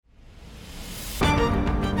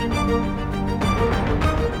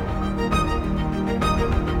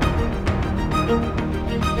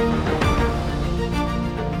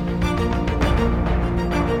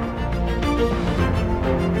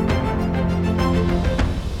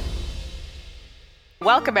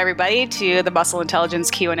Welcome, everybody, to the Muscle Intelligence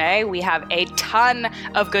Q&A. We have a ton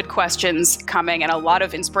of good questions coming and a lot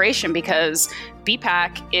of inspiration because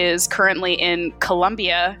Deepak is currently in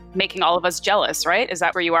Colombia, making all of us jealous, right? Is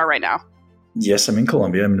that where you are right now? Yes, I'm in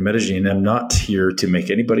Colombia. I'm in Medellin. I'm not here to make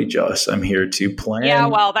anybody jealous. I'm here to plan. Yeah,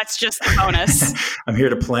 well, that's just the bonus. I'm here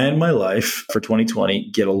to plan my life for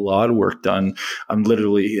 2020, get a lot of work done. I'm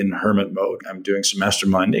literally in hermit mode. I'm doing some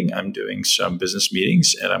masterminding. I'm doing some business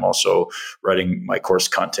meetings, and I'm also writing my course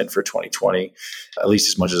content for 2020, at least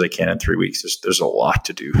as much as I can in 3 weeks. There's a lot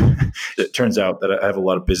to do. It turns out that I have a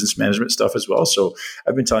lot of business management stuff as well. So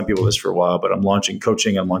I've been telling people this for a while, but I'm launching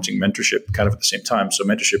coaching. I'm launching mentorship kind of at the same time. So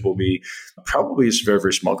mentorship will be probably a very,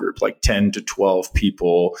 very small group, like 10 to 12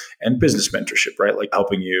 people, and business mentorship, right? Like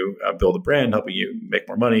helping you build a brand, helping you make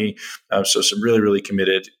more money. So some really, really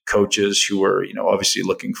committed coaches who are, obviously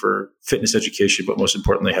looking for fitness education, but most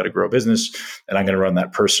importantly, how to grow a business. And I'm going to run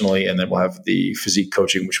that personally. And then we'll have the physique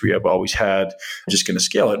coaching, which we have always had. I'm just going to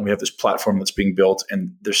scale it. And we have this platform that's being built,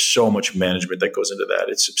 and there's so much management that goes into that.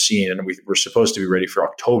 It's obscene. And we're supposed to be ready for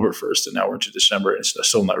October 1st, and now we're into December, and it's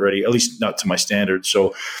still not ready, at least not to my standards. So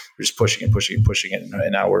we're just pushing it.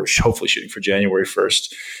 And now we're hopefully shooting for January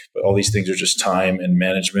 1st. But all these things are just time and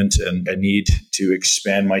management, and I need to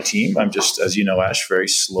expand my team. I'm just, as you know, Ash, very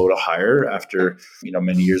slow to hire. After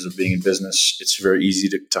many years of being in business, it's very easy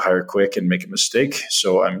to hire quick and make a mistake.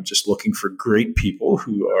 So I'm just looking for great people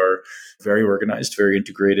who are very organized, very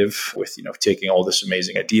integrative with taking all this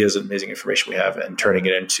amazing ideas and amazing information we have and turning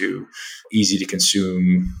it into easy to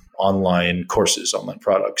consume online courses, online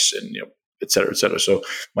products, and et cetera, et cetera. So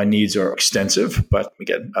my needs are extensive, but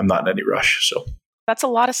again, I'm not in any rush. So that's a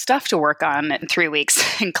lot of stuff to work on in 3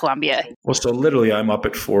 weeks in Colombia. Well, so literally I'm up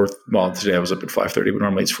at 4. Well, today I was up at 5:30, but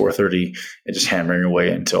normally it's 4:30 and just hammering away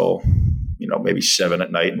until, maybe 7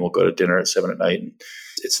 at night, and we'll go to dinner at 7 at night. And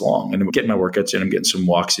it's long, and I'm getting my workouts in. I'm getting some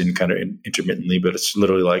walks in kind of intermittently, but it's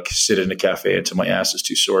literally like sit in a cafe until my ass is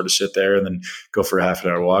too sore to sit there, and then go for a half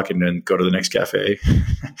an hour walk, and then go to the next cafe.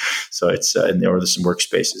 So it's and there's some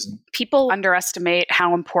workspaces. People underestimate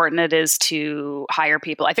how important it is to hire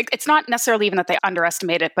people. I think it's not necessarily even that they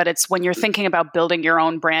underestimate it, but it's when you're thinking about building your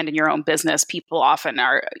own brand and your own business, people often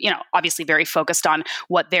are, obviously very focused on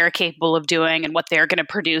what they're capable of doing and what they're going to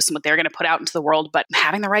produce and what they're going to put out into the world. But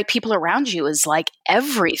having the right people around you is like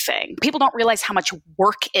everything. People don't realize how much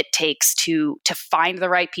work it takes to find the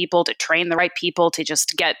right people, to train the right people, to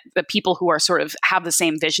just get the people who are sort of have the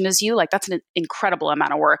same vision as you. Like that's an incredible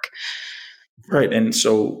amount of work. Right. And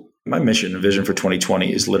so my mission and vision for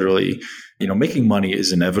 2020 is literally, making money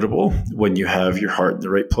is inevitable when you have your heart in the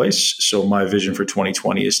right place. So my vision for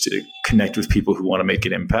 2020 is to connect with people who want to make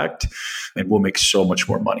an impact, and we'll make so much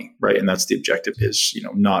more money, right? And that's the objective is,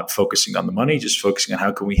 not focusing on the money, just focusing on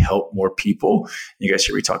how can we help more people. You guys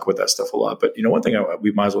hear me talk about that stuff a lot. But, one thing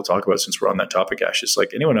we might as well talk about since we're on that topic, Ash, is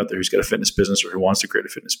like anyone out there who's got a fitness business or who wants to create a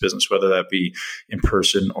fitness business, whether that be in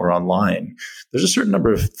person or online, there's a certain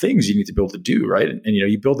number of things you need to be able to do, right? And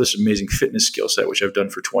you build this amazing fitness skill set, which I've done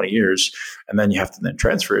for 20 years. And then you have to then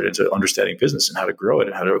transfer it into understanding business and how to grow it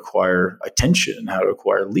and how to acquire attention and how to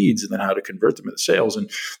acquire leads and then how to convert them into sales. And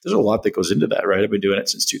there's a lot that goes into that, right? I've been doing it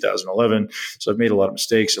since 2011. So I've made a lot of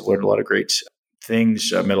mistakes. I've learned a lot of great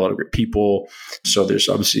things. I've met a lot of great people. So there's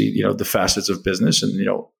obviously, the facets of business and,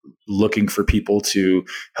 looking for people to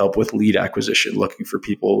help with lead acquisition, looking for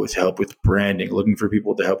people to help with branding, looking for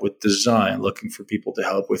people to help with design, looking for people to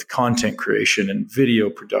help with content creation and video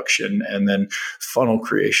production, and then funnel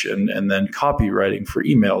creation, and then copywriting for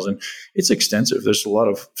emails. And it's extensive. There's a lot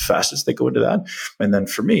of facets that go into that. And then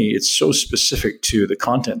for me, it's so specific to the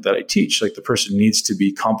content that I teach. Like the person needs to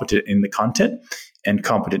be competent in the content and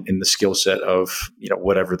competent in the skill set of,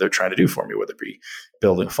 whatever they're trying to do for me, whether it be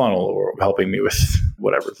building a funnel or helping me with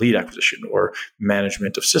whatever, lead acquisition or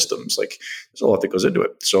management of systems. Like there's a lot that goes into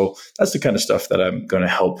it. So that's the kind of stuff that I'm going to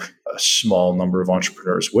help a small number of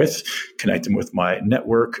entrepreneurs with, connect them with my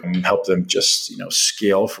network and help them just,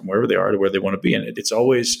 scale from wherever they are to where they want to be. And it's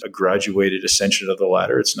always a graduated ascension of the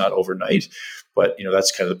ladder. It's not overnight. But,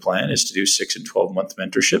 that's kind of the plan, is to do 6 and 12-month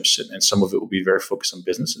mentorships. And some of it will be very focused on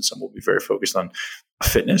business and some will be very focused on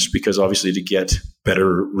fitness, because obviously to get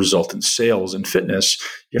better result in sales and fitness,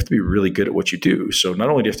 you have to be really good at what you do. So not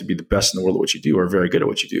only do you have to be the best in the world at what you do or very good at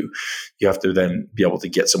what you do, you have to then be able to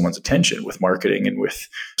get someone's attention with marketing and with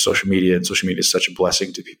social media. And social media is such a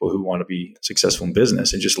blessing to people who want to be successful in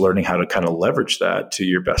business, and just learning how to kind of leverage that to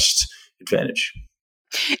your best advantage.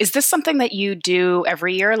 Is this something that you do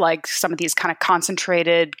every year, like some of these kind of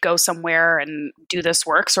concentrated, go somewhere and do this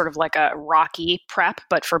work, sort of like a Rocky prep,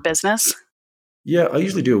 but for business? Yeah, I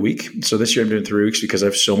usually do a week. So this year I'm doing 3 weeks because I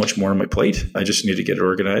have so much more on my plate. I just need to get it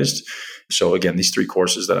organized. So again, these 3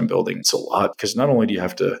 courses that I'm building, it's a lot because not only do you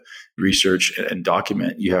have to research and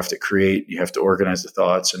document, you have to create, you have to organize the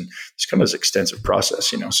thoughts, and it's kind of this extensive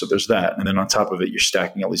process, So there's that. And then on top of it, you're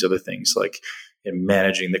stacking all these other things like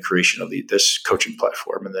managing the creation of this coaching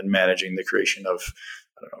platform, and then managing the creation of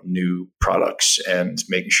new products, and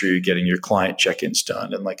making sure you're getting your client check-ins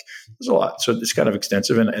done. And there's a lot. So it's kind of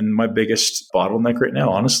extensive. And my biggest bottleneck right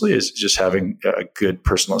now, honestly, is just having a good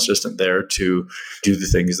personal assistant there to do the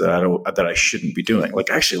things that I shouldn't be doing. I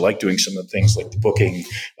actually like doing some of the things like the booking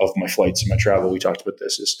of my flights and my travel. We talked about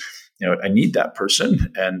this I need that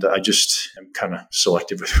person, and I just am kind of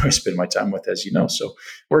selective with who I spend my time with, as you know. So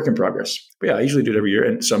work in progress. But yeah, I usually do it every year.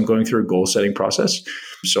 And so I'm going through a goal setting process.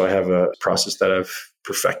 So I have a process that I've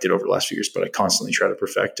perfected over the last few years, but I constantly try to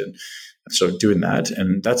perfect. And so doing that,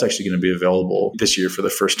 and that's actually going to be available this year for the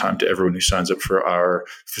first time to everyone who signs up for our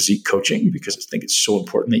physique coaching, because I think it's so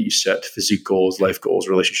important that you set physique goals, life goals,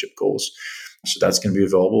 relationship goals. So that's going to be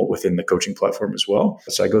available within the coaching platform as well.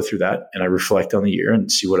 So I go through that and I reflect on the year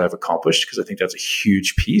and see what I've accomplished, because I think that's a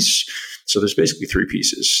huge piece. So there's basically 3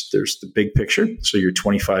 pieces. There's the big picture. So your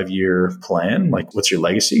 25-year plan, what's your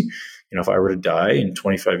legacy? If I were to die in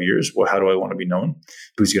 25 years, how do I want to be known?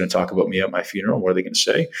 Who's going to talk about me at my funeral? What are they going to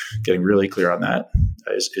say? Getting really clear on that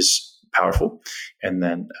is powerful. And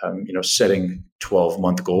then, setting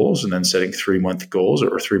 12-month goals, and then setting 3-month goals, or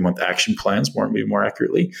 3-month action plans, maybe more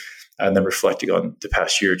accurately. And then reflecting on the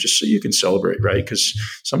past year, just so you can celebrate, right? Because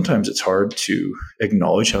sometimes it's hard to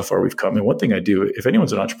acknowledge how far we've come. And one thing I do, if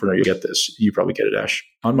anyone's an entrepreneur, you get this. You probably get it, Ash.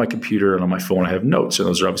 On my computer and on my phone, I have notes, and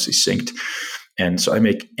those are obviously synced. And so I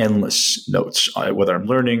make endless notes, whether I'm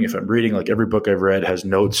learning, if I'm reading, every book I've read has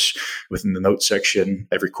notes within the notes section.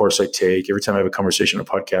 Every course I take, every time I have a conversation on a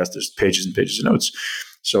podcast, there's pages and pages of notes.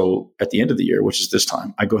 So at the end of the year, which is this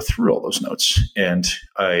time, I go through all those notes and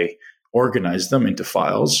I organize them into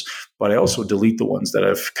files, but I also delete the ones that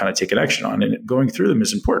I've kind of taken action on. And going through them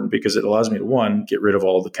is important because it allows me to, one, get rid of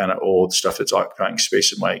all the kind of old stuff that's occupying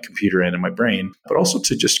space in my computer and in my brain, but also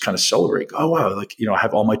to just kind of celebrate. Oh, wow. I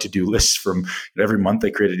have all my to-do lists from every month. I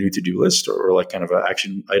create a new to-do list or kind of an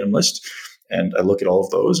action item list. And I look at all of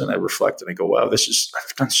those and I reflect and I go, wow,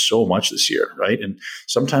 I've done so much this year, right? And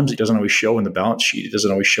sometimes it doesn't always show in the balance sheet. It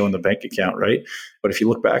doesn't always show in the bank account, right? But if you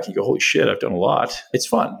look back, you go, holy shit, I've done a lot. It's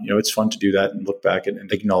fun. It's fun to do that and look back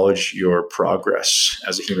and acknowledge your progress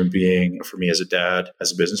as a human being, for me as a dad,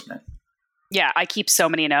 as a businessman. Yeah, I keep so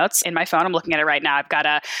many notes in my phone. I'm looking at it right now. I've got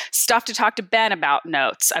a stuff to talk to Ben about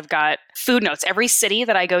notes. I've got food notes. Every city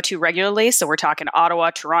that I go to regularly, so we're talking Ottawa,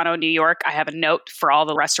 Toronto, New York, I have a note for all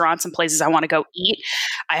the restaurants and places I want to go eat.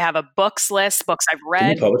 I have a books list, books I've read.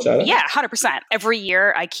 Can you publish that? Yeah, 100%. Every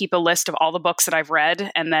year I keep a list of all the books that I've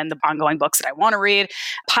read and then the ongoing books that I want to read.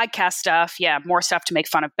 Podcast stuff. Yeah, more stuff to make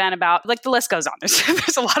fun of Ben about. The list goes on.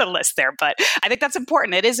 There's a lot of lists there, but I think that's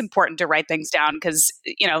important. It is important to write things down because,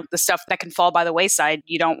 the stuff that can fall by the wayside,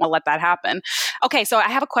 you don't want to let that happen. Okay, so I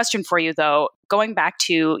have a question for you though. Going back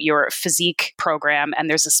to your physique program, and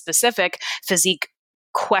there's a specific physique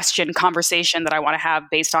conversation that I want to have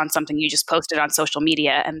based on something you just posted on social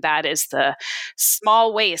media, and that is the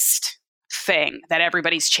small waist thing that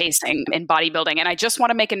everybody's chasing in bodybuilding. And I just want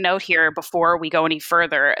to make a note here before we go any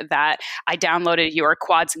further that I downloaded your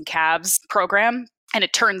quads and calves program. And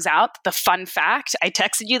it turns out, the fun fact, I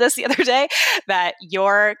texted you this the other day, that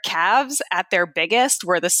your calves at their biggest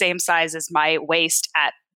were the same size as my waist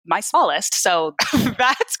at my smallest. So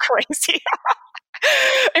that's crazy.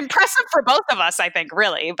 Impressive for both of us, I think,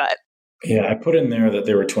 really. But yeah, I put in there that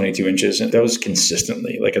they were 22 inches, and that was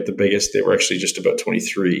consistently. At the biggest, they were actually just about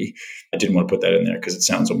 23. I didn't want to put that in there because it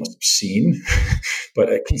sounds almost obscene, but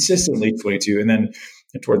consistently 22. And then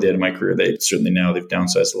toward the end of my career, they've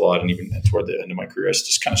downsized a lot. And even toward the end of my career, I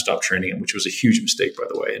just kind of stopped training them, which was a huge mistake, by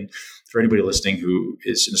the way. And for anybody listening who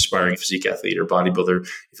is an aspiring physique athlete or bodybuilder,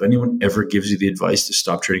 if anyone ever gives you the advice to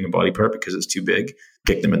stop training a body part because it's too big,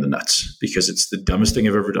 kick them in the nuts, because it's the dumbest thing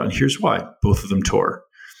I've ever done. Here's why. Both of them tore.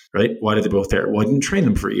 Right? Why did they both tear? Well, I didn't train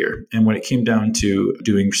them for a year. And when it came down to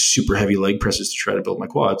doing super heavy leg presses to try to build my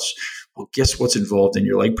quads, well, guess what's involved in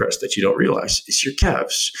your leg press that you don't realize? It's your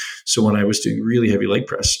calves. So when I was doing really heavy leg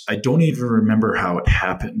press, I don't even remember how it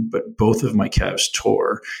happened, but both of my calves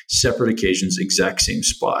tore, separate occasions, exact same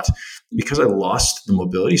spot, because I lost the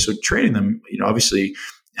mobility. So training them, obviously,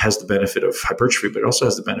 has the benefit of hypertrophy, but it also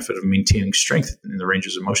has the benefit of maintaining strength in the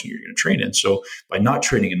ranges of motion you're going to train in. So by not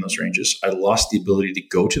training in those ranges, I lost the ability to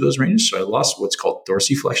go to those ranges. So I lost what's called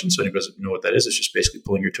dorsiflexion. So anybody doesn't know what that is, it's just basically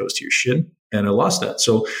pulling your toes to your shin. And I lost that.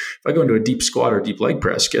 So if I go into a deep squat or deep leg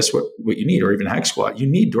press, guess what you need, or even hack squat, you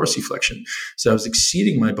need dorsiflexion. So I was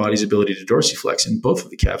exceeding my body's ability to dorsiflex, and both of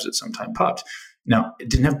the calves at some time popped. Now, it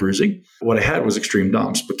didn't have bruising. What I had was extreme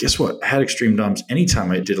DOMs. But guess what? I had extreme DOMs anytime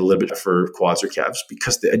I did a little bit for quads or calves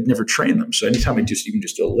because I'd never trained them. So anytime I even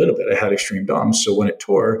just a little bit, I had extreme DOMs. So when it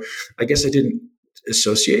tore, I guess I didn't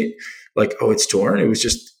associate like, oh, it's torn.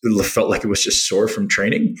 It felt like it was just sore from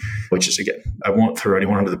training, which is, again, I won't throw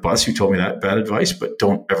anyone under the bus who told me that bad advice, but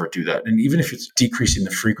don't ever do that. And even if it's decreasing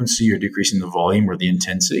the frequency or decreasing the volume or the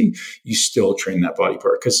intensity, you still train that body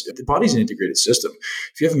part because the body's an integrated system.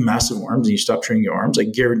 If you have massive arms and you stop training your arms, I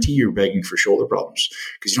guarantee you're begging for shoulder problems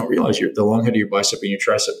because you don't realize the long head of your bicep and your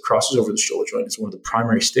tricep crosses over the shoulder joint. It's one of the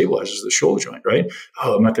primary stabilizers of the shoulder joint, right?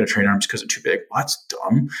 Oh, I'm not going to train arms because they're too big. Well, that's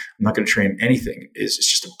dumb. I'm not going to train anything. It's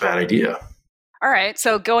just a bad idea. All right.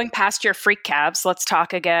 So going past your freak calves, let's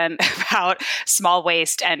talk again about small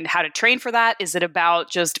waist and how to train for that. Is it about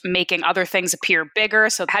just making other things appear bigger?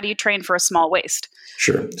 So how do you train for a small waist?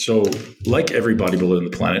 Sure. So like every bodybuilder on the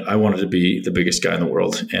planet, I wanted to be the biggest guy in the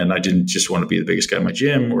world. And I didn't just want to be the biggest guy in my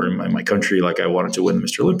gym or in my country. Like I wanted to win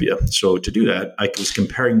Mr. Olympia. So to do that, I was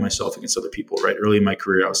comparing myself against other people, right? Early in my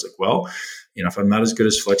career, I was like, well, if I'm not as good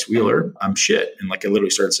as Flex Wheeler, I'm shit. And like I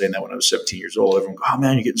literally started saying that when I was 17 years old. Everyone go, oh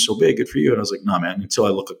man, you're getting so big. Good for you. And I was like, no, man, until I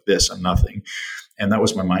look like this, I'm nothing. And that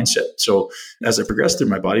was my mindset. So as I progressed through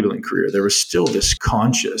my bodybuilding career, there was still this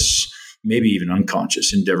conscious, maybe even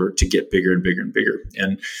unconscious endeavor to get bigger and bigger and bigger.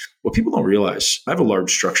 And what people don't realize, I have a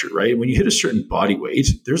large structure, right? When you hit a certain body weight,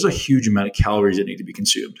 there's a huge amount of calories that need to be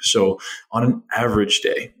consumed. So on an average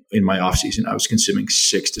day in my off season, I was consuming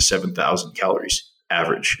 6,000 to 7,000 calories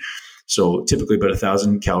average. So typically about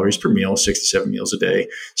 1,000 calories per meal, 6 to 7 meals a day.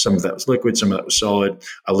 Some of that was liquid, some of that was solid.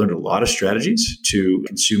 I learned a lot of strategies to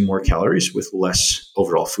consume more calories with less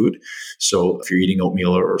overall food. So if you're eating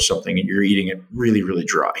oatmeal or something and you're eating it really, really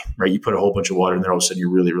dry, right? You put a whole bunch of water in there, all of a sudden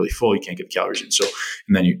you're really, really full. You can't get the calories in. So,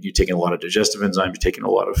 and then you're taking a lot of digestive enzymes, you're taking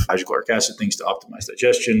a lot of hydrochloric acid things to optimize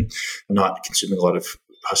digestion, not consuming a lot of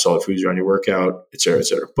solid foods around your workout, et cetera, et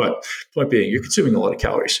cetera. But point being, you're consuming a lot of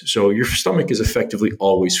calories. So your stomach is effectively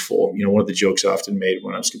always full. One of the jokes I often made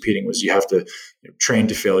when I was competing was you have to train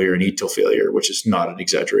to failure and eat till failure, which is not an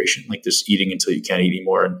exaggeration. Like this eating until you can't eat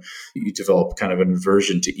anymore. And you develop kind of an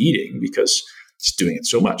aversion to eating because it's doing it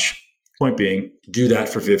so much. Point being, do that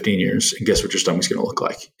for 15 years and guess what your stomach's going to look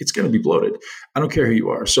like? It's going to be bloated. I don't care who you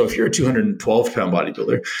are. So if you're a 212-pound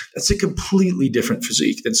bodybuilder, that's a completely different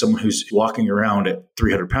physique than someone who's walking around at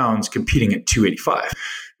 300 pounds competing at 285,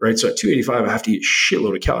 right? So at 285, I have to eat a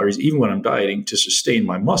shitload of calories even when I'm dieting to sustain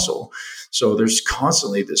my muscle. So there's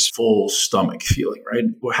constantly this full stomach feeling, right?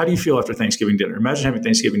 Well, how do you feel after Thanksgiving dinner? Imagine having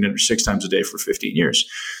Thanksgiving dinner 6 times a day for 15 years.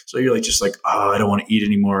 So you're just like, I don't want to eat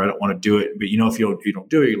anymore. I don't want to do it. But if you don't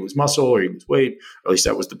do it, you lose muscle or you lose weight, or at least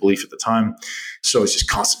that was the belief at the time. So it's just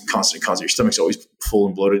constant. Your stomach's always full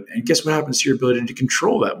and bloated. And guess what happens to your ability to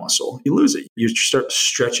control that muscle? You lose it. You start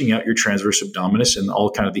stretching out your transverse abdominis and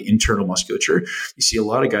all kind of the internal musculature. You see a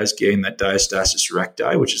lot of guys gain that diastasis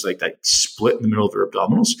recti, which is like that split in the middle of their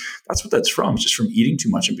abdominals. That's what that's from. It's just from eating too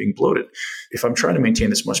much and being bloated. If I'm trying to maintain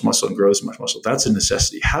this much muscle and grow this much muscle, that's a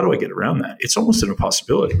necessity. How do I get around that? It's almost an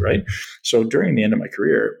impossibility, right? So during the end of my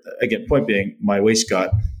career, again, point being, my waist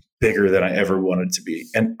got bigger than I ever wanted to be.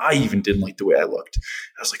 And I even didn't like the way I looked.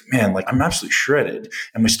 I was like, man, I'm absolutely shredded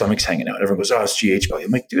and my stomach's hanging out. Everyone goes, oh, it's GH belly.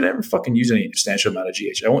 I'm like, dude, I never fucking use any substantial amount of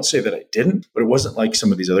GH. I won't say that I didn't, but it wasn't like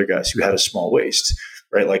some of these other guys who had a small waist,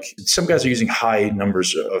 right? Like some guys are using high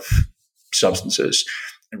numbers of substances.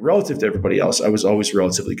 And relative to everybody else, I was always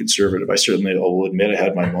relatively conservative. I certainly will admit I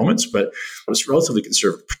had my moments, but I was relatively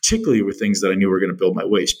conservative, particularly with things that I knew were going to build my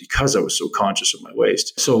waist because I was so conscious of my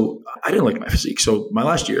waist. So I didn't like my physique. So my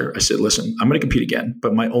last year, I said, listen, I'm going to compete again,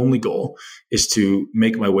 but my only goal is to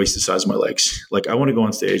make my waist the size of my legs. Like I want to go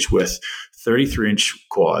on stage with 33-inch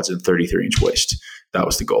quads and 33-inch waist. That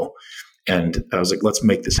was the goal. And I was like, let's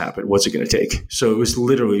make this happen. What's it going to take? So it was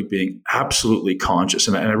literally being absolutely conscious.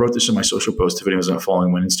 And I wrote this in my social post. If anyone's not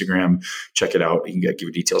following me on Instagram, check it out. You can give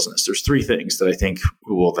you details on this. There's 3 things that I think,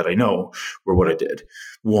 that I know were what I did.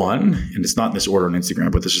 One, and it's not in this order on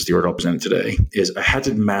Instagram, but this is the order I'll present today, is I had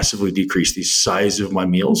to massively decrease the size of my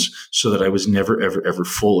meals so that I was never, ever, ever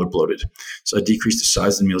full or bloated. So I decreased the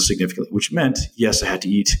size of the meals significantly, which meant, yes, I had to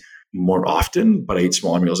eat more often, but I ate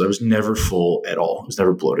smaller meals. I was never full at all. I was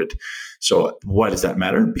never bloated. So why does that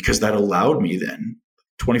matter? Because that allowed me then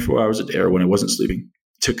 24 hours a day, or when I wasn't sleeping,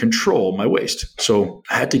 to control my waist. So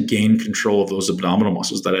I had to gain control of those abdominal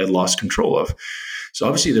muscles that I had lost control of. So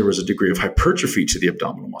obviously there was a degree of hypertrophy to the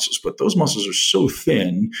abdominal muscles, but those muscles are so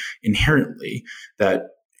thin inherently that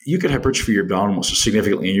you could hypertrophy your abdominal muscles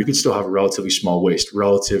significantly and you could still have a relatively small waist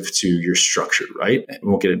relative to your structure, right? And we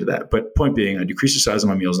won't get into that. But point being, I decreased the size of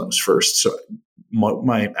my meals, and that was first. So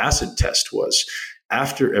my acid test was,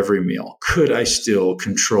 after every meal, could I still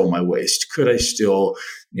control my waist? Could I still,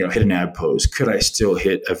 hit an ab pose? Could I still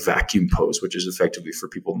hit a vacuum pose, which is effectively, for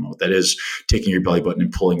people to know what that is, taking your belly button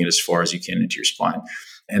and pulling it as far as you can into your spine.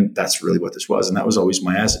 And that's really what this was. And that was always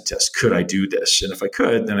my acid test. Could I do this? And if I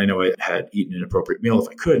could, then I know I had eaten an appropriate meal. If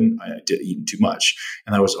I couldn't, I did eaten too much.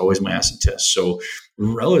 And that was always my acid test. So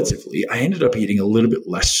relatively, I ended up eating a little bit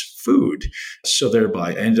less food. So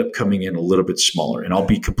thereby, I ended up coming in a little bit smaller. And I'll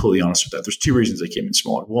be completely honest with that. There's two reasons I came in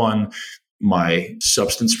smaller. One, my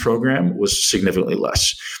substance program was significantly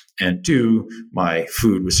less. And two, my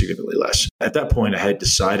food was significantly less. At that point, I had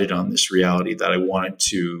decided on this reality that I wanted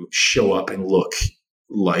to show up and look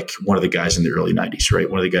like one of the guys in the early 90s, right?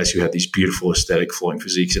 One of the guys who had these beautiful aesthetic flowing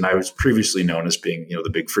physiques. And I was previously known as being, the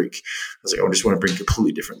big freak. I was like, I just want to bring a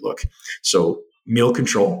completely different look. So meal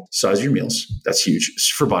control, size of your meals, that's huge. It's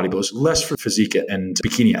for bodybuilders, less for physique and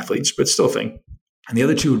bikini athletes, but still a thing. And the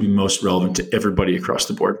other two would be most relevant to everybody across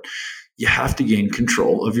the board. You have to gain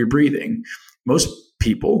control of your breathing. Most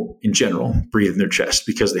people in general breathe in their chest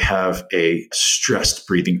because they have a stressed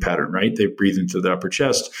breathing pattern, right? They breathe into the upper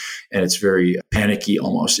chest and it's very panicky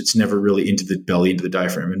almost. It's never really into the belly, into the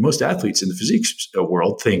diaphragm. And most athletes in the physique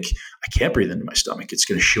world think, I can't breathe into my stomach. It's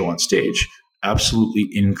going to show on stage. Absolutely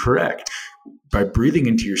incorrect. By breathing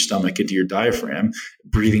into your stomach, into your diaphragm,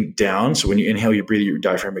 breathing down. So when you inhale, your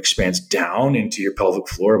diaphragm expands down into your pelvic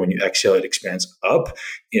floor. When you exhale, it expands up,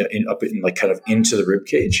 up and like kind of into the rib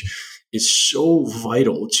cage. Is so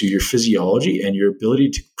vital to your physiology and your ability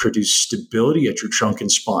to produce stability at your trunk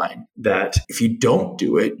and spine that if you don't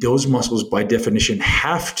do it, those muscles by definition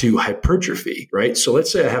have to hypertrophy, right? So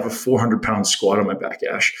let's say I have a 400-pound squat on my back,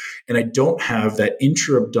 Ash, and I don't have that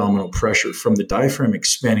intra-abdominal pressure from the diaphragm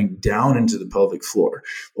expanding down into the pelvic floor.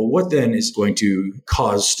 Well, what then is going to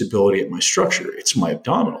cause stability at my structure? It's my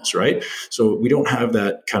abdominals, right? So we don't have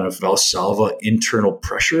that kind of Valsalva internal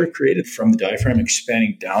pressure created from the diaphragm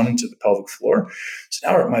expanding down into the pelvic floor. So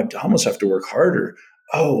now my abdominals have to work harder.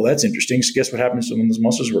 Oh, that's interesting. So guess what happens when those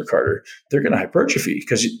muscles work harder? They're going to hypertrophy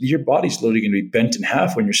because your body's literally going to be bent in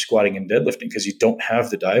half when you're squatting and deadlifting because you don't have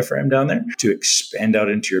the diaphragm down there to expand out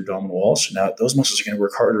into your abdominal wall. So now those muscles are going to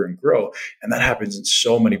work harder and grow. And that happens in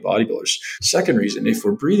so many bodybuilders. Second reason, if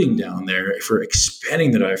we're breathing down there, if we're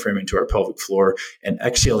expanding the diaphragm into our pelvic floor and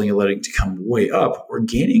exhaling and letting it to come way up, we're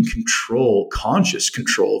gaining control, conscious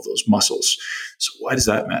control of those muscles. So why does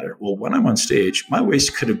that matter? Well, when I'm on stage, my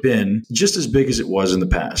waist could have been just as big as it was in the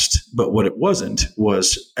past, but what it wasn't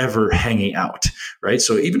was ever hanging out, right?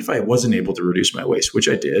 So even if I wasn't able to reduce my waist, which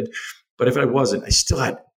I did, but if I wasn't, I still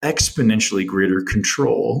had exponentially greater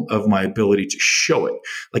control of my ability to show it.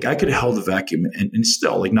 Like I could have held a vacuum and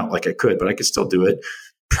still, like not like I could, but I could still do it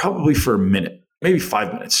probably for a minute. Maybe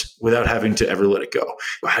 5 minutes without having to ever let it go.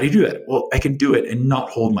 Well, how do you do that? Well, I can do it and not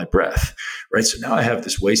hold my breath, right? So now I have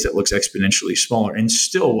this waist that looks exponentially smaller and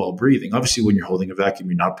still while breathing. Obviously, when you're holding a vacuum,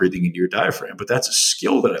 you're not breathing into your diaphragm, but that's a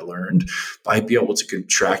skill that I learned by being able to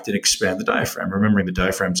contract and expand the diaphragm. Remembering the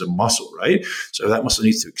diaphragm's a muscle, right? So that muscle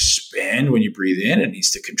needs to expand when you breathe in. It needs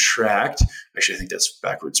to contract. Actually, I think that's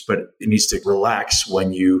backwards, but it needs to relax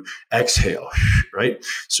when you exhale, right?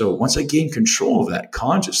 So once I gain control of that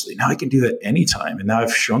consciously, now I can do that anytime. And now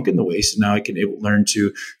I've shrunken the waist, and now I can learn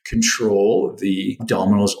to control the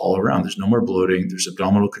abdominals all around. There's no more bloating. There's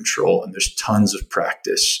abdominal control, and there's tons of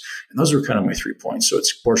practice. And those are kind of my 3 points. So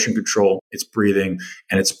it's portion control, it's breathing,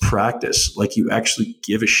 and it's practice. Like you actually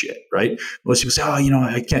give a shit, right? Most people say,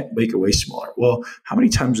 I can't make a waist smaller. Well, how many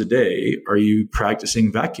times a day are you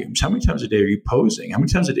practicing vacuums? How many times a day are you posing? How many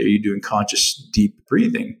times a day are you doing conscious deep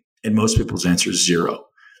breathing? And most people's answer is 0.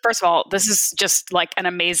 First of all, this is just like an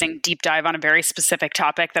amazing deep dive on a very specific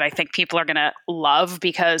topic that I think people are going to love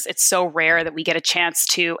because it's so rare that we get a chance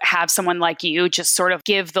to have someone like you just sort of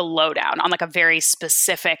give the lowdown on like a very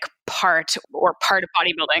specific part of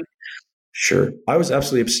bodybuilding. Sure. I was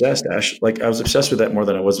absolutely obsessed, Ash. Like I was obsessed with that more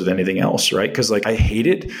than I was with anything else, right? Because like I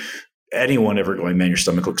hated anyone ever going, man, your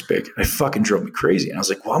stomach looks big. It fucking drove me crazy. And I was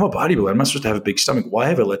like, well, I'm a bodybuilder. I'm not supposed to have a big stomach. Why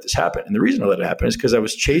have I let this happen? And the reason I let it happen is because I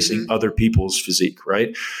was chasing other people's physique,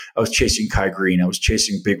 right? I was chasing Kai Green. I was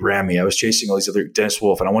chasing Big Ramy. I was chasing all these other Dennis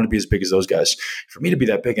Wolf. And I want to be as big as those guys. For me to be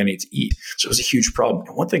that big, I need to eat. So it was a huge problem.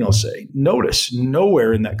 And one thing I'll say, notice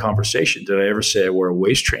nowhere in that conversation did I ever say I wore a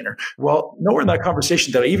waist trainer. Well, nowhere in that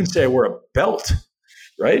conversation did I even say I wore a belt.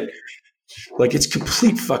 right? Like, it's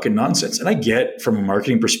complete fucking nonsense. And I get, from a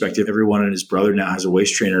marketing perspective, everyone and his brother now has a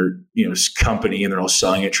waist trainer, company, and they're all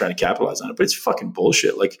selling it, trying to capitalize on it. But it's fucking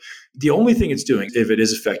bullshit. Like, the only thing it's doing, if it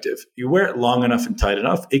is effective, you wear it long enough and tight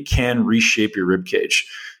enough, it can reshape your rib cage.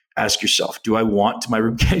 Ask yourself, do I want my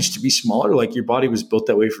rib cage to be smaller? Like, your body was built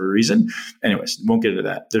that way for a reason. Anyways, won't get into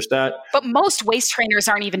that. There's that. But most waist trainers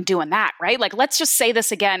aren't even doing that, right? Like, let's just say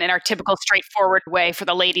this again in our typical straightforward way for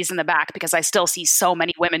the ladies in the back, because I still see so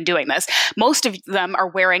many women doing this. Most of them are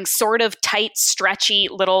wearing sort of tight, stretchy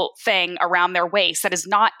little thing around their waist that is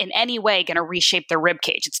not in any way going to reshape their rib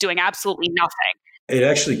cage. It's doing absolutely nothing. It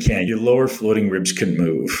actually can. Your lower floating ribs can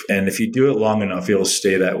move. And if you do it long enough, it'll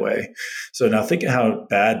stay that way. So now think of how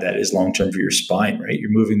bad that is long-term for your spine, right?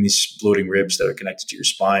 You're moving these floating ribs that are connected to your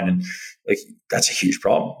spine. And like, that's a huge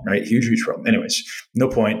problem, right? Huge, huge problem. Anyways, no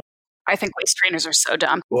point. I think waist trainers are so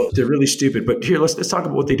dumb. Well, they're really stupid. But here, let's talk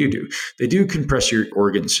about what they do. They do compress your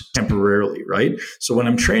organs temporarily, right? So when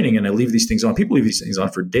I'm training and I leave these things on, people leave these things on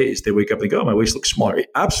for days. They wake up and go, oh, my waist looks smaller.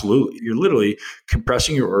 Absolutely. You're literally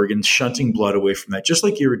compressing your organs, shunting blood away from that, just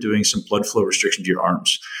like you were doing some blood flow restriction to your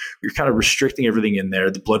arms. You're kind of restricting everything in there.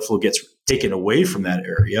 The blood flow gets taken away from that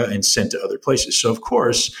area and sent to other places. So of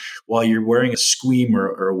course, while you're wearing a squeam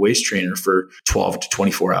or a waist trainer for 12 to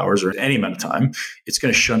 24 hours or any amount of time, it's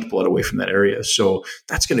going to shunt blood away from that area. So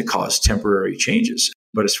that's going to cause temporary changes.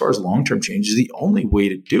 But as far as long-term changes, the only way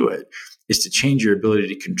to do it is to change your ability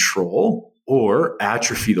to control or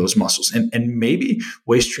atrophy those muscles. And maybe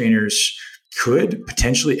waist trainers could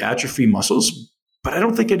potentially atrophy muscles, but I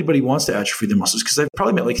don't think anybody wants to atrophy their muscles, because I've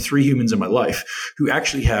probably met like 3 humans in my life who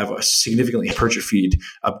actually have a significantly hypertrophied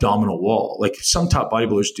abdominal wall. Like, some top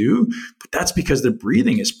bodybuilders do, but that's because their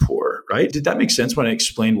breathing is poor, right? Did that make sense when I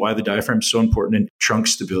explained why the diaphragm is so important in trunk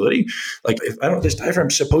stability? Like, this diaphragm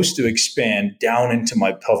is supposed to expand down into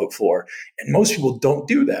my pelvic floor. And most people don't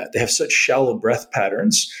do that. They have such shallow breath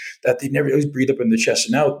patterns that they never always breathe up in the chest.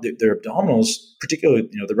 And now their abdominals, particularly,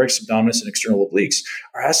 the rectus abdominis and external obliques,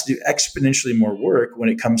 are asked to do exponentially more work when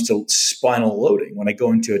it comes to spinal loading. When I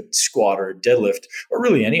go into a squat or a deadlift, or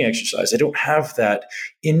really any exercise, I don't have that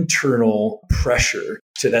internal pressure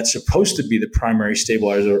that's supposed to be the primary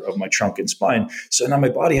stabilizer of my trunk and spine. So now my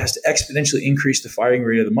body has to exponentially increase the firing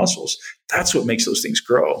rate of the muscles. That's what makes those things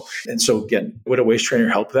grow. And so again, would a waist trainer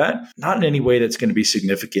help that? Not in any way that's going to be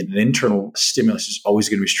significant. An internal stimulus is always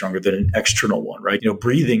going to be stronger than an external one, right?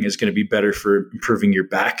 Breathing is going to be better for improving your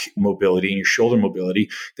back mobility and your shoulder mobility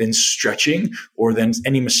than stretching or than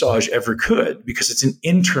any massage ever could, because it's an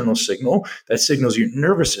internal signal that signals your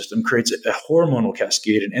nervous system, creates a hormonal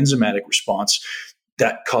cascade, an enzymatic response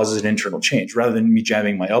that causes an internal change. Rather than me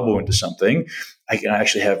jamming my elbow into something, I can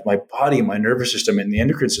actually have my body, my nervous system, and the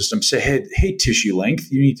endocrine system say, hey, tissue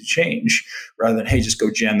length, you need to change, rather than, hey, just go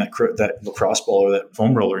jam that lacrosse ball or that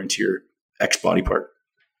foam roller into your X body part.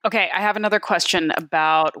 Okay, I have another question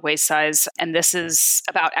about waist size, and this is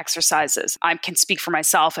about exercises. I can speak for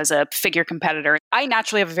myself as a figure competitor. I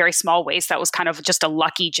naturally have a very small waist. That was kind of just a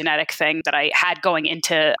lucky genetic thing that I had going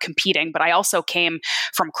into competing, but I also came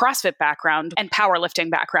from CrossFit background and powerlifting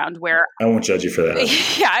background where... I won't judge you for that.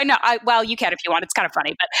 Yeah, I know. Well, you can if you want. It's kind of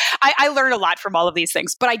funny, but I learned a lot from all of these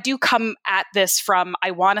things. But I do come at this from, I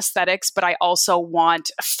want aesthetics, but I also want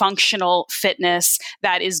functional fitness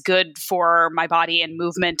that is good for my body and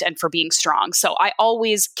movement and for being strong. So I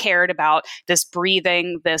always cared about this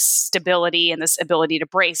breathing, this stability, and this ability to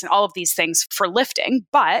brace and all of these things for lifting.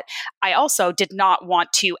 But I also did not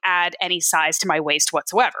want to add any size to my waist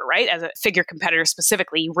whatsoever, right? As a figure competitor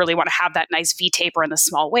specifically, you really want to have that nice V taper and the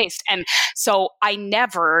small waist. And so I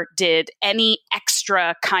never did any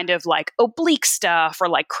extra kind of like oblique stuff or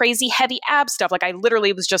like crazy heavy ab stuff. Like, I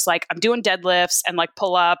literally was just like, I'm doing deadlifts and like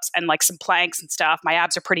pull-ups and like some planks and stuff. My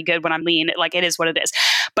abs are pretty good when I'm lean. Like, it is what it is.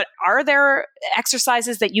 But are there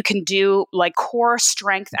exercises that you can do, like core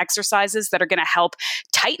strength exercises, that are going to help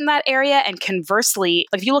tighten that area? And conversely,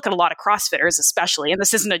 like, if you look at a lot of CrossFitters, especially, and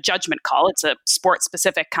this isn't a judgment call, it's a sport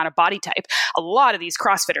specific kind of body type. A lot of these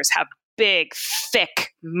CrossFitters have big,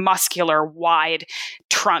 thick, muscular, wide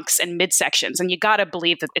trunks and midsections. And you got to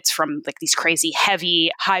believe that it's from like these crazy,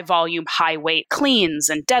 heavy, high volume, high weight cleans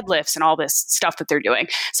and deadlifts and all this stuff that they're doing.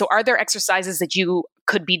 So are there exercises that you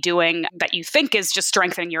could be doing that you think is just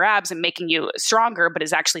strengthening your abs and making you stronger, but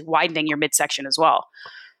is actually widening your midsection as well?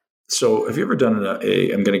 So have you ever done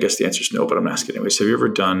I'm going to guess the answer is no, but I'm asking anyways. Have you ever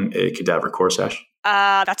done a cadaver core sash?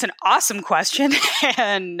 That's an awesome question.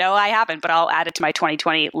 And no, I haven't, but I'll add it to my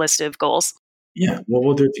 2020 list of goals. Yeah, well,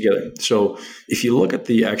 we'll do it together. So if you look at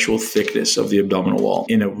the actual thickness of the abdominal wall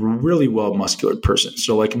in a really well muscular person,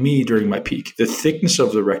 so like me during my peak, the thickness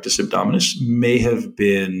of the rectus abdominis may have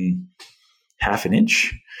been half an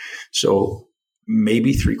inch. So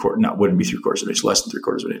maybe wouldn't be 3/4 of an inch, less than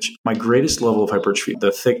 3/4 of an inch. My greatest level of hypertrophy,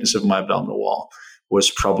 the thickness of my abdominal wall, was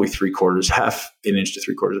probably 3/4, half an inch to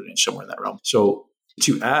 3/4 of an inch, somewhere in that realm. So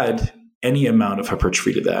to add any amount of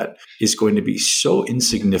hypertrophy to that is going to be so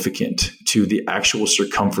insignificant to the actual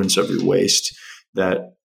circumference of your waist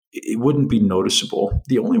that it wouldn't be noticeable.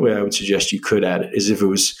 The only way I would suggest you could add it is if it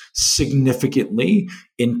was significantly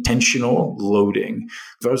intentional loading.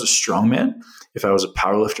 If I was a strongman, if I was a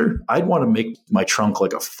powerlifter, I'd want to make my trunk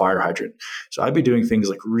like a fire hydrant. So I'd be doing things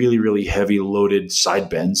like really, really heavy loaded side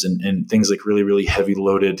bends and things like really, really heavy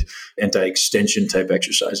loaded anti-extension type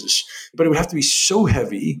exercises. But it would have to be so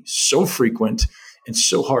heavy, so frequent, and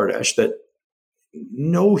so hard, Ash, that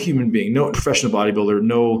no human being, no professional bodybuilder,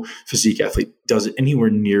 no physique athlete does it anywhere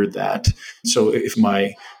near that. So if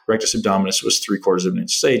my rectus abdominis was 3/4 of an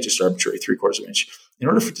inch, say just arbitrary 3/4 of an inch, in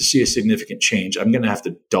order to see a significant change, I'm going to have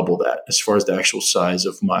to double that as far as the actual size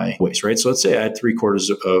of my waist, right? So let's say I had 3/4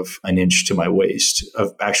 of an inch to my waist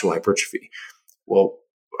of actual hypertrophy. Well,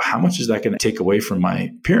 how much is that going to take away from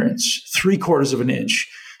my appearance? 3/4 of an inch.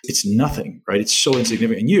 It's nothing, right? It's so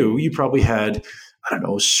insignificant. And you probably had, I don't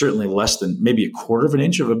know, certainly less than maybe 1/4 of an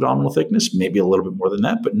inch of abdominal thickness, maybe a little bit more than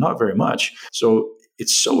that, but not very much. So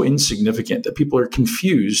it's so insignificant that people are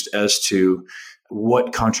confused as to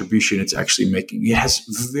what contribution it's actually making. It has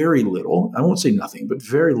very little, I won't say nothing, but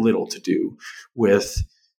very little to do with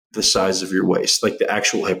the size of your waist, like the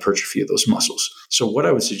actual hypertrophy of those muscles. So what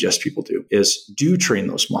I would suggest people do train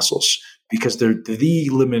those muscles, because they're the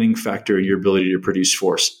limiting factor in your ability to produce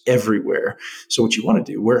force everywhere. So what you want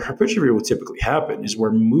to do, where hypertrophy will typically happen, is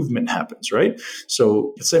where movement happens, right?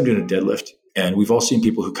 So let's say I'm doing a deadlift, and we've all seen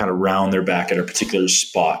people who kind of round their back at a particular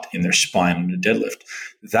spot in their spine on a deadlift.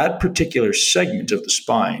 That particular segment of the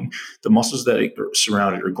spine, the muscles that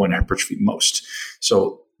surround it are going to hypertrophy most.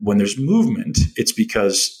 So when there's movement, it's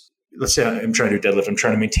because, let's say I'm trying to do a deadlift, I'm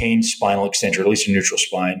trying to maintain spinal extension, or at least a neutral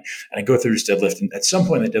spine, and I go through this deadlift, and at some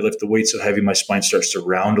point in the deadlift, the weight's so heavy, my spine starts to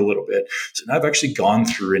round a little bit. So now I've actually gone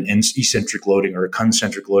through an eccentric loading or a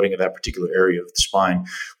concentric loading of that particular area of the spine.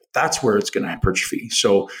 That's where it's going to hypertrophy.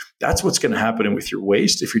 So that's what's going to happen with your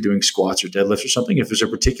waist if you're doing squats or deadlifts or something. If there's a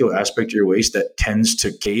particular aspect of your waist that tends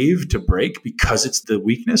to cave, to break because it's the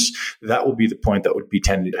weakness, that will be the point that would be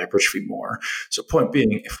tending to hypertrophy more. So point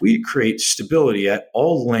being, if we create stability at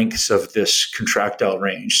all lengths of this contractile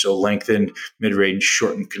range, so lengthened, mid-range,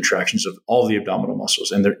 shortened contractions of all the abdominal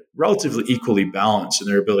muscles, and they're relatively equally balanced in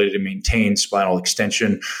their ability to maintain spinal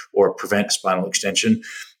extension or prevent spinal extension,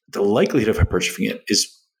 the likelihood of hypertrophying it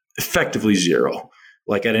is effectively zero,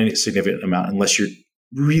 like at any significant amount, unless you're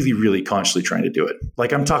really, really consciously trying to do it.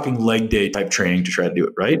 Like I'm talking leg day type training to try to do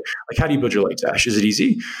it, right? Like how do you build your legs, Ash? Is it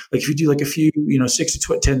easy? Like if you do like a few, 6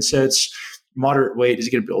 to 10 sets, moderate weight, is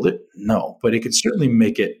it going to build it? No, but it could certainly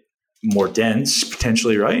make it more dense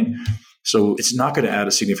potentially, right? So it's not going to add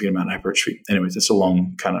a significant amount of hypertrophy. Anyways, that's a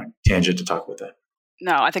long kind of tangent to talk about that.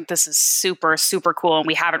 No, I think this is super, super cool. And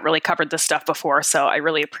we haven't really covered this stuff before, so I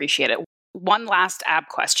really appreciate it. One last ab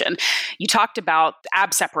question. You talked about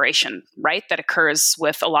ab separation, right? That occurs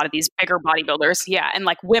with a lot of these bigger bodybuilders. Yeah. And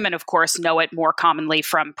like women, of course, know it more commonly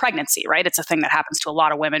from pregnancy, right? It's a thing that happens to a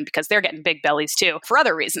lot of women because they're getting big bellies too for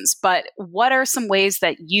other reasons. But what are some ways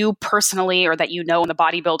that you personally, or that you know in the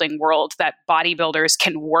bodybuilding world, that bodybuilders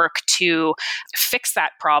can work to fix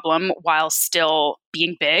that problem while still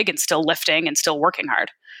being big and still lifting and still working hard?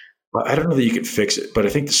 Well, I don't know that you can fix it, but I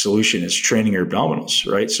think the solution is training your abdominals,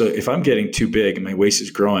 right? So if I'm getting too big and my waist is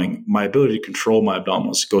growing, my ability to control my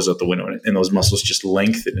abdominals goes out the window, and those muscles just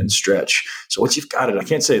lengthen and stretch. So once you've got it, I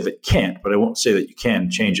can't say that you can't, but I won't say that you can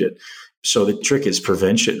change it. So the trick is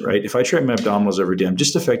prevention, right? If I train my abdominals every day, I'm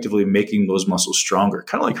just effectively making those muscles stronger,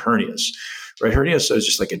 kind of like hernias, right? Hernias is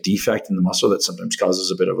just like a defect in the muscle that sometimes causes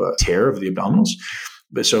a bit of a tear of the abdominals.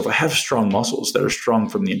 But so if I have strong muscles that are strong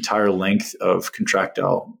from the entire length of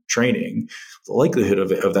contractile training, the likelihood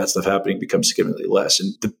of that stuff happening becomes significantly less.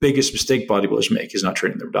 And the biggest mistake bodybuilders make is not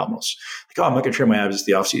training their abdominals. Like, oh, I'm not going to train my abs. It's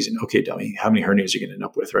the off season. Okay, dummy. How many hernias are you going to end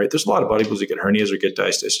up with, right? There's a lot of bodybuilders that get hernias or get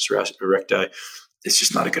diastasis erecti. It's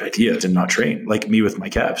just not a good idea to not train, like me with my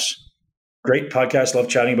calves. Great podcast. Love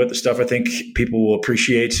chatting about this stuff. I think people will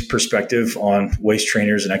appreciate perspective on waist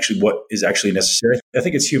trainers and actually what is actually necessary. I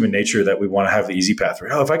think it's human nature that we want to have the easy path.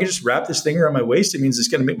 Right? Oh, if I can just wrap this thing around my waist, it means it's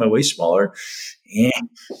going to make my waist smaller.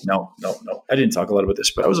 No. I didn't talk a lot about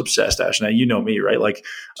this, but I was obsessed, Ash. Now, you know me, right? Like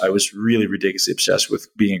I was really ridiculously obsessed with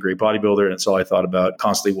being a great bodybuilder. And so I thought about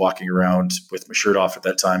constantly walking around with my shirt off at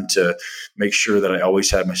that time to make sure that I always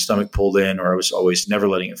had my stomach pulled in, or I was always never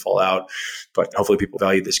letting it fall out. But hopefully people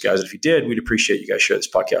value this, guys. And if you did, we'd appreciate you guys share this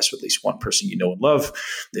podcast with at least one person you know and love.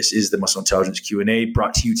 This is the Muscle Intelligence Q&A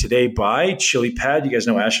brought to you today by ChiliPad. You guys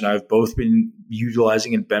know Ash and I have both been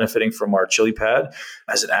utilizing and benefiting from our ChiliPad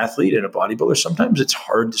as an athlete and a bodybuilder. Sometimes it's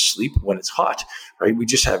hard to sleep when it's hot, right? We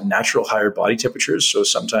just have natural higher body temperatures. So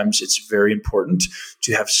sometimes it's very important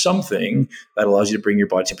to have something that allows you to bring your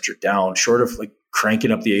body temperature down, short of like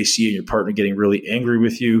cranking up the AC and your partner getting really angry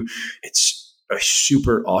with you. It's a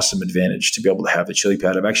super awesome advantage to be able to have the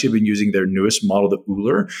ChiliPad. I've actually been using their newest model, the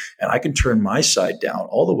Ooler, and I can turn my side down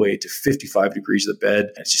all the way to 55 degrees of the bed.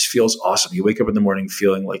 And it just feels awesome. You wake up in the morning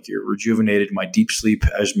feeling like you're rejuvenated. My deep sleep,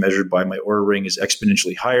 as measured by my Oura Ring, is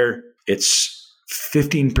exponentially higher. It's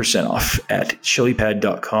 15% off at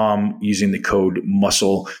chilipad.com using the code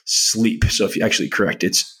MUSCLESLEEP. So if you actually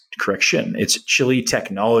it's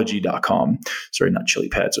chilitechnology.com. Sorry, not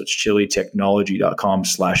ChiliPad. So it's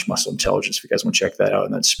chilitechnology.com/muscle-intelligence. If you guys want to check that out.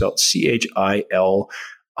 And that's spelled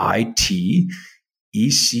ChilitEchnology,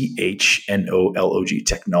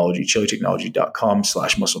 technology,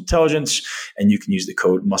 chilitechnology.com/muscle-intelligence. And you can use the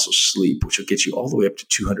code MUSCLESLEEP, which will get you all the way up to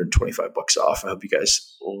 $225 off. I hope you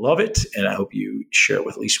guys love it. And I hope you share it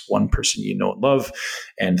with at least one person you know and love.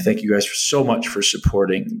 And thank you guys so much for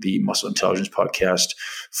supporting the Muscle Intelligence podcast.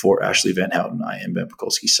 For Ashley Van Houten, I am Ben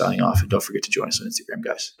Pakulski signing off. And don't forget to join us on Instagram,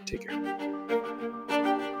 guys. Take care.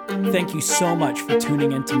 Thank you so much for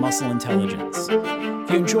tuning into Muscle Intelligence.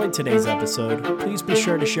 If you enjoyed today's episode, please be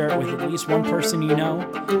sure to share it with at least one person you know.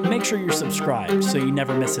 Make sure you're subscribed so you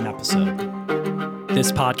never miss an episode. This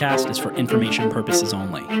podcast is for information purposes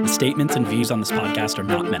only. The statements and views on this podcast are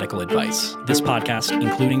not medical advice. This podcast,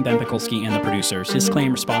 including Ben Pakulski and the producers,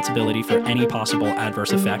 disclaim responsibility for any possible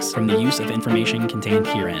adverse effects from the use of information contained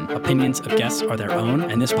herein. Opinions of guests are their own,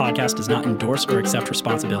 and this podcast does not endorse or accept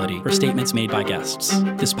responsibility for statements made by guests.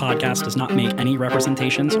 This podcast does not make any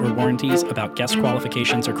representations or warranties about guest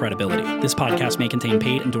qualifications or credibility. This podcast may contain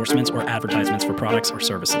paid endorsements or advertisements for products or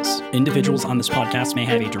services. Individuals on this podcast may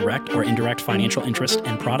have a direct or indirect financial interest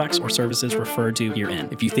in products or services referred to herein.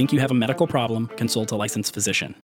 If you think you have a medical problem, consult a licensed physician.